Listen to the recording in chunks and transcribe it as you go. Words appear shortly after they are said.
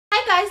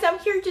guys, I'm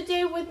here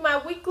today with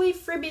my weekly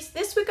freebies.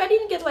 This week I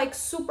didn't get like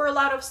super a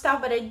lot of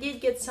stuff, but I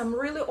did get some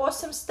really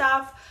awesome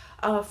stuff.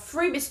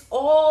 Freebies,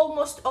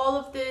 almost all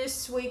of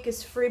this week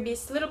is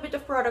freebies. A little bit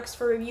of products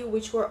for review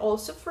which were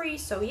also free,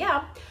 so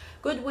yeah,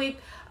 good week.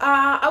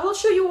 I will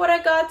show you what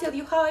I got, tell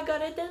you how I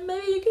got it, and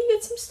maybe you can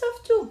get some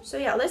stuff too. So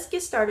yeah, let's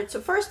get started.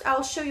 So first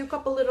I'll show you a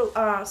couple little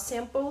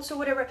samples or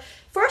whatever.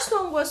 First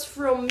one was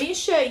from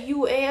Misha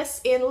US,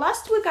 and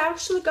last week I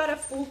actually got a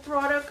full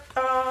product,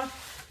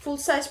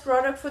 full-size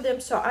product for them,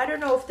 so I don't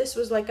know if this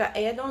was like an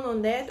add-on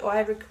on that or I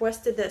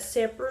requested that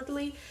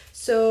separately.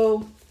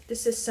 So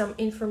this is some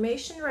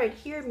information right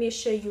here,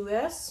 Misha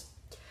US,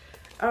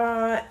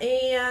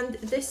 and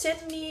they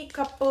sent me a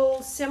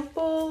couple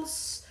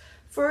samples.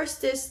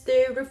 First is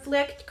the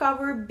Reflect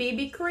Cover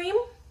BB cream,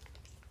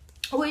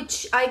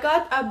 which I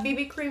got a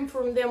BB cream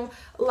from them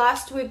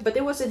last week, but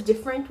it was a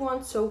different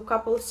one, so a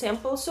couple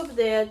samples of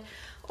that.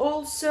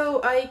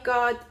 Also, I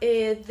got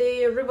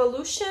the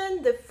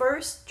Revolution, the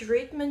first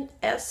treatment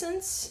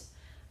essence,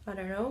 I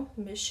don't know,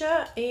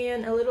 Misha,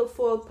 and a little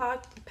foil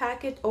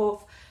packet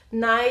of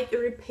night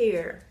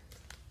repair.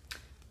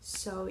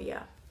 So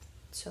yeah,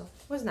 so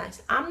it was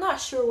nice. I'm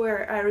not sure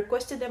where I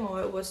requested them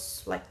or it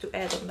was like to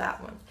add on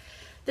that one.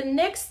 The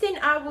next thing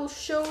I will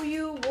show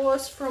you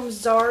was from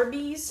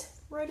Zarbee's,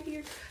 right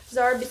here,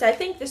 Zarbee's. I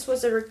think this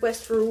was a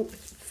request through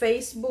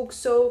Facebook,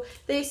 so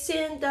they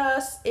sent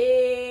us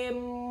a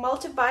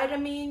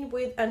multivitamin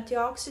with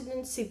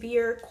antioxidant,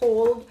 severe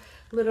cold,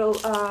 little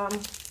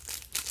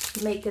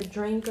make a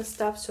drink and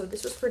stuff, so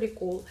this was pretty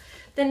cool.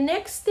 The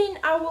next thing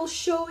I will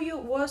show you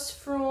was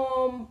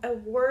from a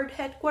Word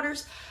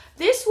headquarters.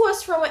 This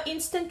was from an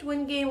instant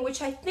win game,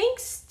 which I think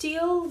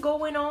still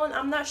going on.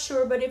 I'm not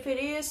sure, but if it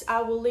is,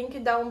 I will link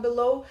it down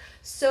below.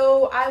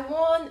 So I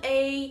won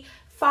a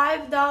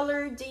 $5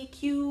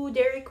 DQ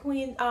Dairy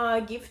Queen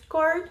gift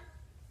card.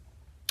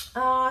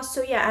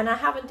 So yeah, and I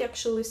haven't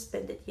actually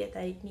spent it yet.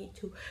 I need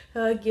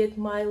to get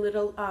my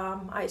little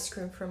ice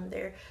cream from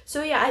there.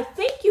 So yeah, I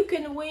think you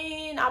can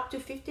win up to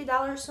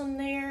 $50 on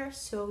there.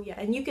 So yeah,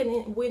 and you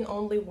can win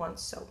only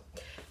once. So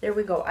there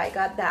we go, I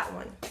got that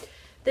one.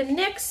 The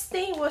next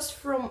thing was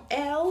from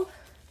Elle.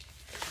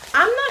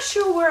 I'm not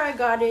sure where I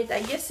got it.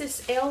 I guess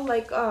it's Elle,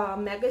 like a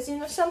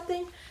magazine or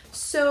something.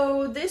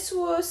 So this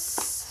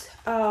was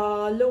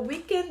Le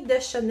Weekend de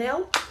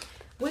Chanel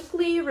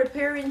Weekly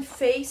Repairing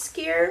Face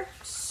Care.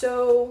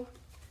 So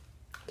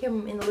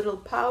came in a little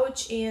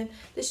pouch, and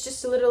this is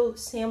just a little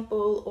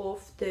sample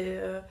of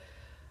the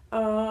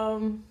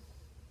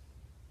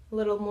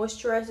little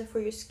moisturizer for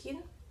your skin.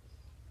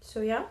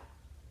 So yeah.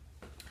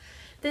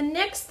 The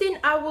next thing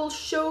I will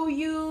show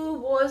you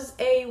was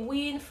a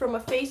win from a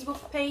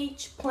Facebook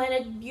page,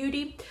 Planet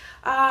Beauty.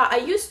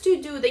 They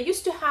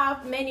used to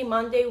have Many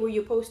Monday where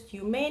you post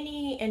you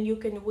many and you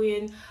can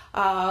win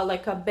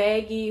like a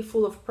baggie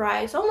full of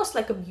prize, almost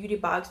like a beauty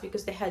box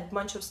because they had a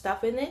bunch of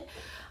stuff in it.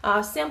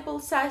 Sample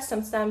size,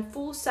 sometimes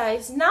full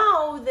size.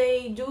 Now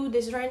they do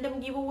these random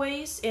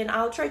giveaways, and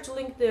I'll try to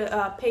link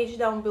the page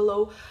down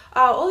below.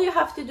 All you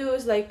have to do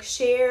is like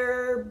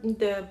share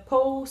the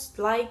post,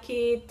 like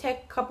it, tag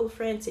a couple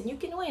friends, and you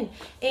can win.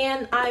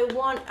 And I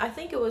won, I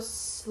think it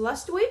was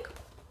last week,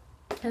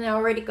 and I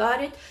already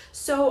got it.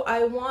 So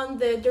I won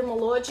the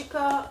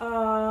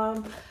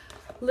Dermalogica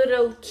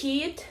little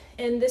kit,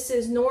 and this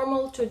is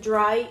normal to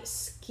dry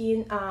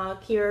skin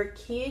care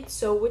kit,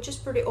 so which is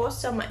pretty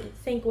awesome. I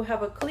think we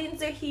have a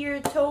cleanser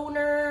here,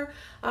 toner,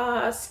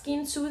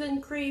 skin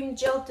soothing cream,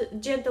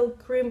 gentle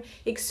cream,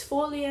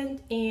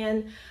 exfoliant,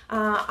 and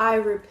eye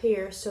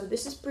repair. So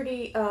this is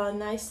pretty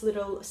nice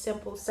little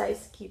sample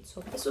size kit. So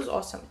this was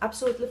awesome,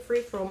 absolutely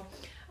free from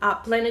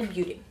Planet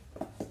Beauty.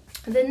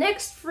 The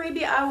next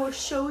freebie I will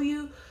show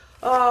you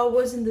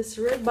was in this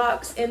red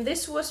box, and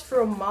this was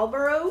from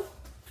Marlboro.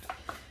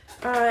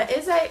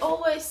 As I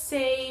always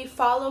say,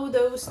 follow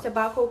those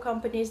tobacco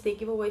companies. They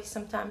give away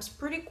sometimes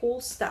pretty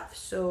cool stuff.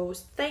 So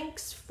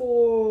thanks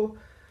for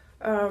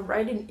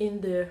writing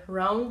in the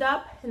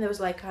roundup. And there was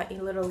like a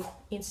little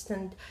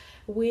instant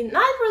win,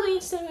 not really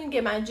instant win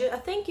game. I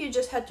think you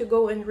just had to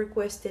go and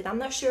request it. I'm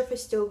not sure if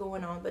it's still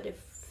going on, but if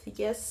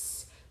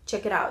yes,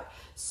 check it out.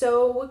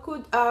 So we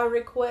could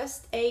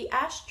request a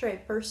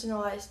ashtray,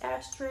 personalized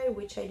ashtray,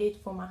 which I did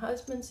for my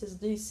husband, says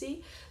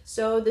DC.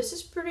 So this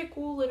is pretty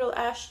cool little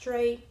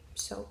ashtray.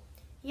 So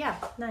yeah,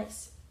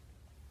 nice.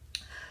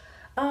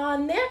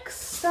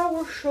 Next I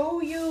will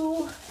show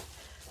you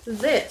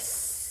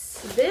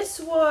this.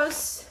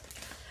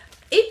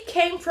 It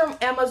came from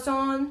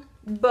Amazon,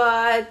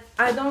 but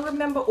I don't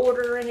remember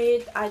ordering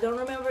it. I don't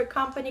remember a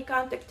company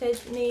contacted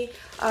me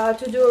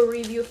to do a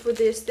review for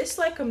this. This is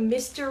like a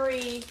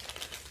mystery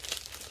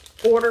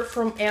order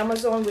from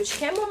Amazon, which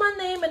came with my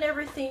name and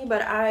everything,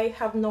 but I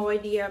have no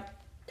idea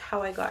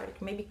how I got it.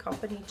 Maybe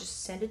company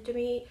just sent it to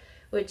me,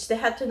 which they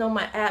had to know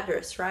my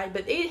address, right?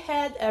 But it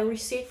had a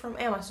receipt from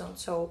Amazon,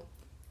 so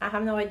I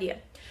have no idea.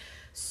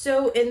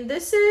 So, and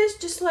this is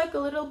just like a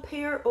little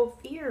pair of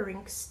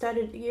earrings,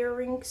 studded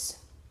earrings.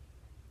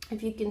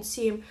 If you can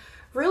see them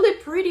really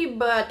pretty,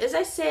 but as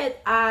I said,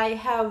 I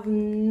have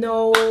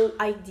no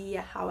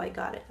idea how I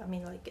got it. I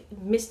mean, like,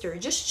 mystery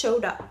just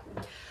showed up.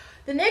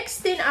 The next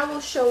thing I will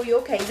show you,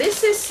 okay,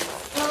 this is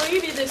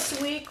freebie this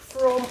week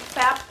from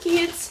Fab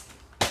Kids.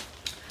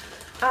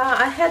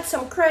 I had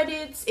some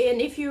credits, and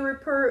if you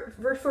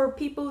refer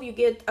people, you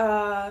get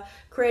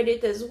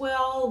credit as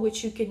well,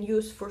 which you can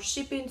use for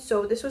shipping.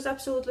 So this was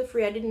absolutely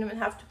free. I didn't even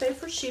have to pay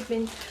for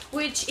shipping,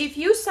 which if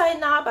you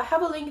sign up, I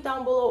have a link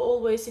down below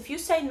always. If you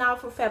sign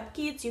up for Fab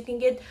Kids, you can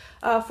get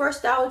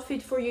first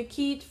outfit for your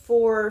kid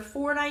for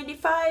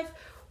 $4.95,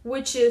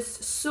 which is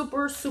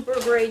super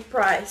great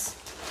price.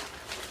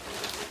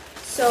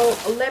 So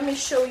let me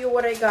show you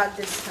what I got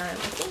this time.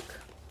 I think,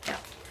 yeah.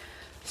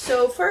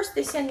 So first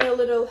they sent me a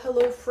little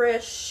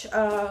HelloFresh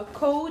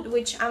code,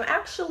 which I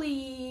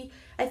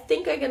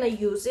think I'm gonna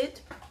use it.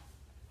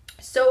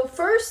 So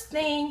first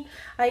thing,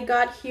 I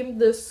got him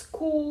this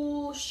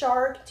cool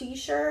shark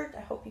t-shirt.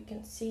 I hope you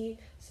can see, it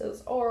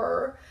says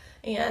R,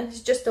 and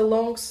it's just a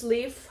long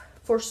sleeve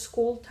for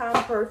school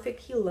time, perfect.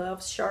 He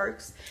loves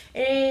sharks.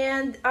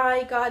 And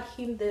I got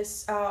him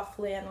this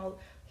flannel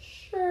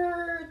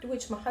shirt,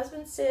 which my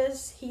husband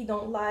says he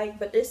don't like,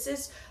 but this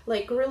is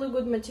like really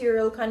good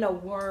material, kind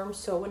of warm,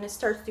 so when it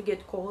starts to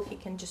get cold he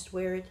can just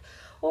wear it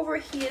over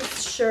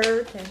his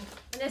shirt. And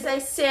as I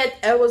said,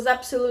 it was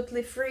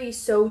absolutely free,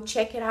 so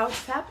check it out,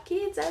 Fab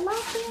Kids. I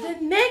love it.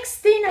 The next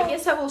thing, I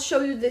guess I will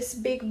show you this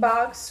big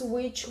box,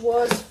 which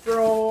was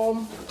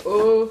from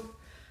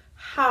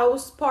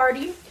House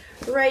Party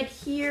right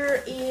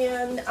here.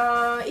 And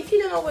if you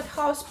don't know what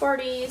House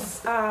Party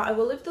is, I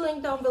will leave the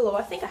link down below.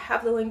 I think I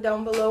have the link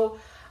down below.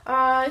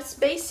 It's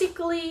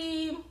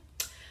basically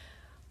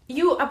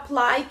you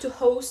apply to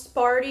host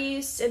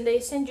parties, and they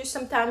send you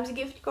sometimes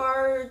gift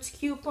cards,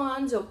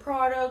 coupons, or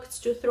products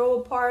to throw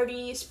a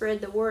party,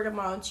 spread the word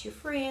amongst your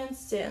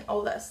friends and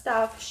all that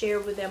stuff, share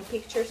with them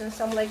pictures and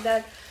something like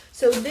that.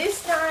 So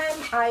this time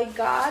I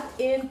got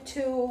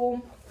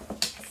into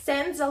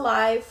Sands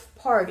Alive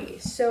party.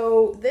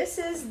 So this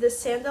is the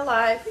Sand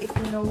Alive. If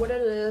you know what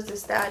it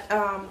is that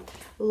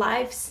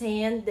live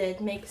sand that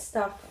makes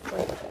stuff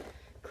like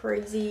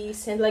crazy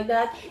sand like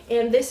that.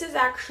 And this is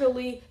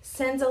actually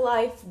Sand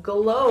Alive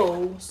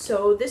Glow.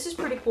 So this is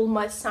pretty cool.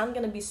 My son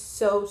gonna be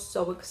so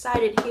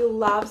excited. He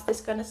loves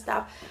this kind of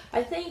stuff.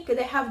 I think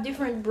they have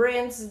different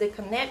brands. The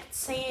Connect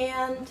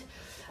Sand,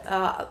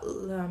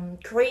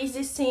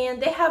 Crazy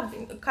Sand. They have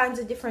kinds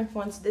of different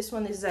ones. This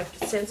one is like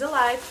Sand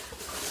Alive.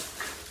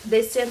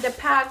 They send a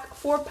pack,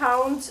 4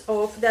 pounds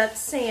of that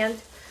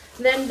sand.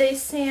 Then they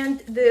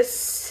send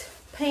this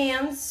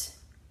pans,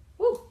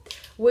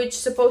 which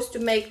supposed to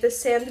make the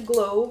sand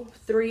glow,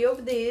 3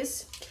 of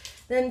these.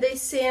 Then they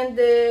send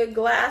the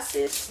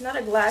glasses, not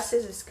a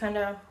glasses, it's kind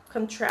of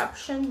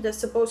contraption that's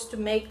supposed to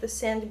make the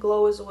sand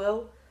glow as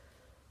well.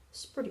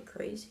 It's pretty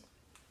crazy.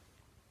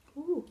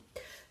 Ooh.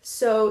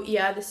 So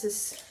yeah, this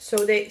is,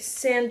 so they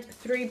send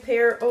 3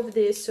 pair of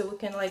this, so we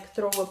can like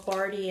throw a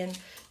party and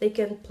they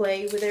can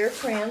play with their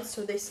friends.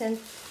 So they send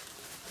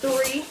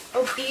 3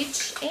 of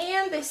each,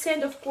 and they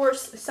send of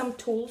course some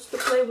tools to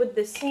play with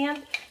the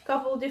sand,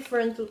 couple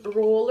different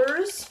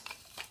rollers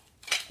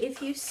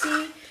if you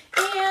see,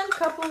 and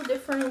couple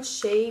different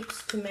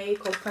shapes to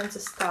make all kinds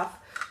of stuff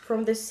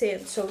from the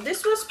sand. So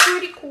this was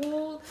pretty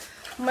cool.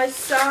 My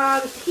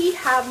son, he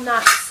have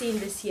not seen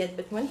this yet,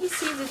 but when he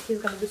sees it,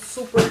 he's gonna be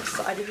super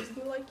excited. He's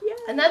gonna be like, yeah.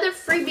 Another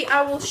freebie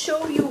I will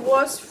show you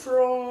was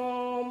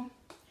from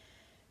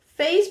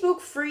Facebook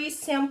free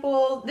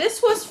sample.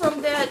 This was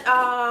from that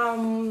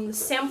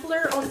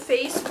sampler on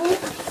Facebook,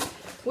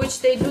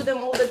 which they do them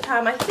all the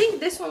time. I think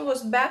this one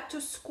was back to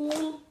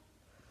school.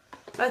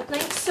 I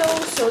think so.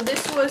 So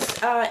this was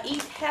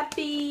Eat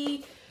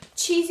Happy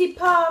Cheesy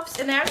Puffs,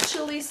 and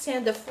actually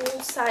sent a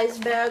full-size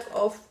bag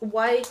of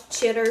white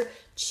cheddar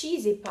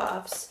cheesy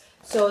puffs.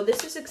 So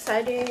this is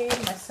exciting.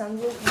 My son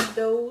will eat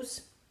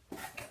those.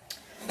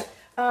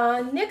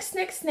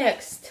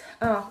 Next.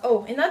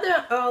 Oh,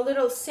 another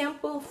little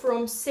sample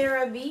from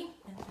Sarah V.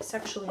 It's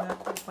actually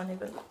not that funny,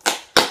 but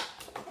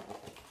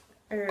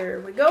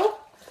there we go.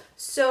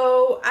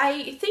 So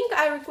I think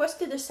I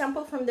requested a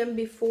sample from them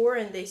before,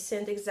 and they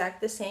sent exact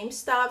the same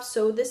stuff.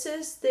 So this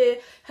is the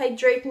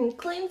hydrating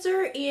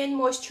cleanser and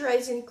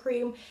moisturizing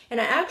cream,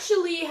 and I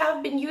actually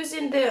have been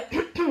using the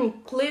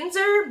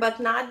cleanser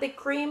but not the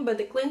cream, but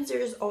the cleanser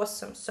is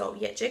awesome. So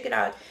yeah, check it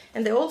out.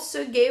 And they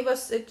also gave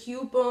us a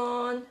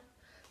coupon,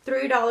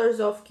 $3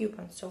 off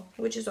coupon, so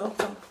which is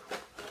awesome.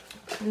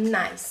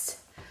 Nice.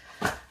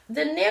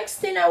 The next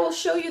thing I will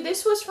show you,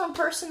 this was from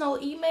personal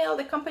email.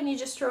 The company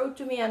just wrote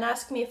to me and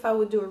asked me if I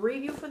would do a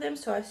review for them,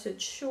 so I said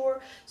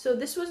sure. So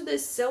this was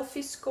this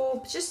selfie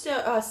scope, just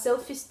a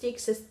selfie stick,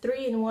 says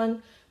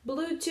 3-in-1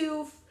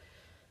 Bluetooth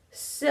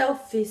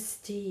selfie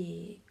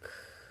stick.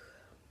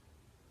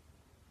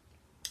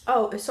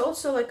 Oh, it's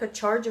also like a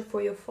charger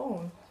for your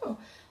phone. Huh.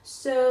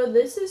 So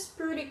this is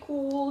pretty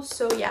cool.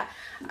 So yeah,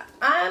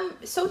 I'm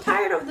so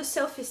tired of the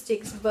selfie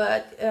sticks,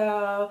 but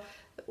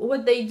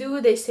what they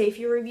do, they say if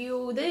you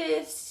review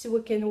this,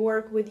 we can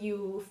work with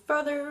you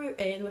further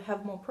and we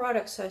have more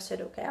products. So I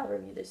said, okay, I'll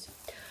review this.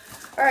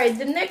 All right,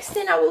 the next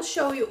thing I will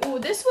show you. Oh,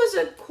 this was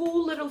a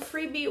cool little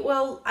freebie.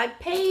 Well, I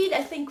paid,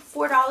 I think,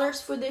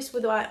 $4 for this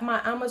with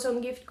my Amazon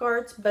gift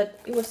cards, but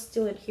it was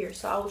still in here,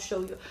 so I will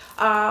show you.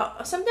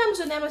 Sometimes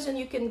on Amazon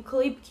you can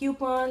clip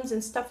coupons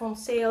and stuff on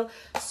sale.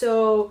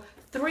 So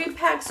 3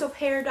 packs of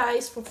hair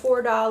dyes for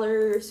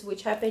 $4,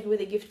 which I paid with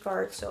a gift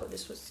card, so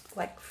this was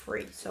like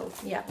free. So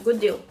yeah,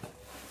 good deal.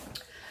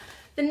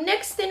 The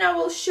next thing I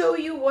will show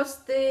you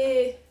was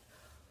the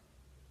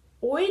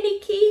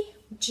Oiniki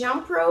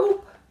jump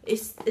rope.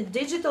 It's a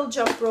digital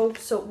jump rope.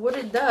 So what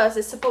it does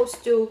is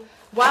supposed to,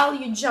 while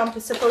you jump,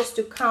 it's supposed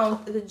to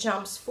count the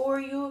jumps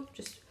for you.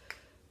 Just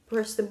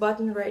press the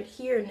button right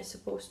here and it's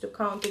supposed to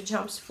count the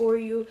jumps for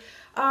you.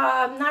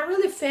 I'm not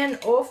really a fan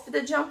of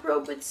the jump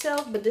rope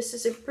itself, but this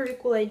is a pretty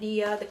cool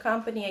idea. The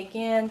company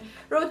again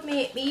wrote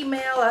me an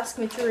email, asked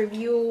me to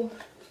review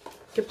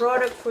the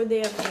product for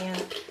them,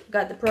 and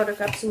got the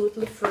product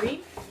absolutely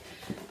free.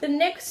 The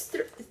next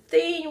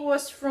thing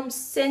was from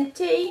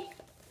Sente,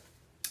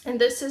 and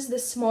this is the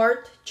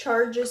Smart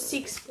Charger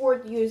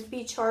 6-port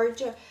USB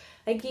charger.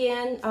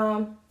 Again,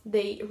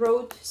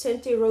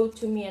 Sente wrote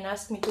to me and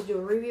asked me to do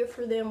a review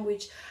for them,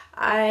 which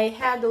I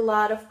had a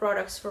lot of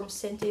products from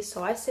Sente,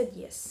 so I said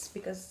yes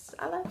because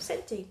I love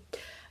Sente.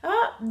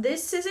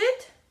 This is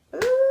it.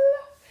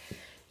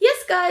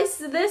 Yes, guys,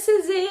 this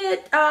is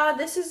it.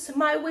 This is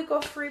my week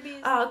of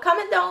freebies.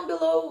 Comment down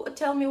below,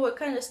 tell me what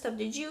kind of stuff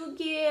did you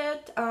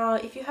get.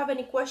 If you have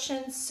any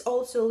questions,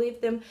 also leave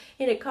them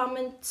in the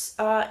comments,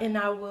 and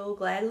I will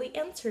gladly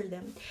answer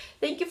them.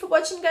 Thank you for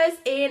watching, guys,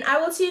 and I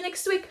will see you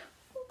next week.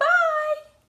 Bye!